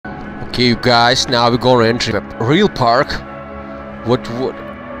Okay, you guys, now we're gonna enter a real park. What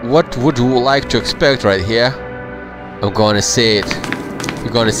would you like to expect right here? I'm gonna say it.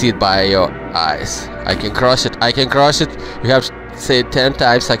 You're gonna see it by your eyes. I can cross it. I can cross it. You have to say it 10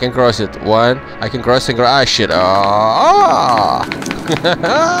 times. I can cross it. 1. I can cross it. Ah, shit. Ah!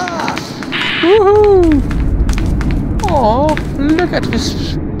 Woohoo! Oh, look at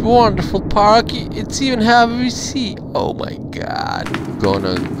this wonderful park. It's even have VC. Oh my god.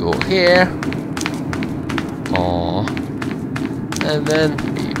 Gonna go here. Oh. And then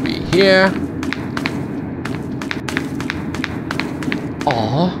maybe here.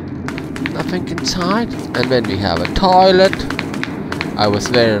 Oh. Nothing inside. And then we have a toilet. I was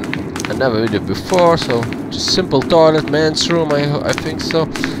there in another video before, so just simple toilet, men's room, I think so.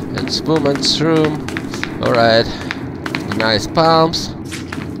 And it's woman's room. Alright. Nice palms.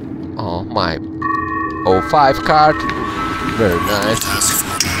 Oh, my 05 card. Very nice.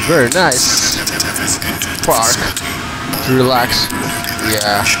 Very nice. Park. To relax.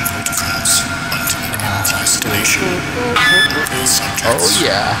 Yeah. Oh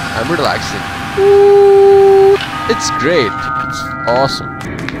yeah, I'm relaxing. Ooh, it's great. It's awesome.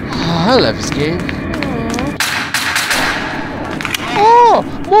 Oh, I love this game. Oh,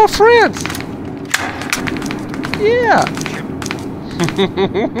 more friends. Yeah.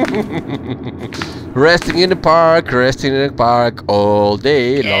 Resting in the park all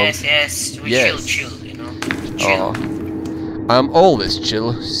day long. Yes, we chill, you know. Chill. Oh, I'm always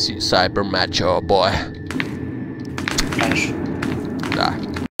chill, cyber macho boy. Flash. Nah.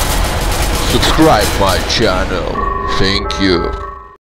 Subscribe my channel. Thank you.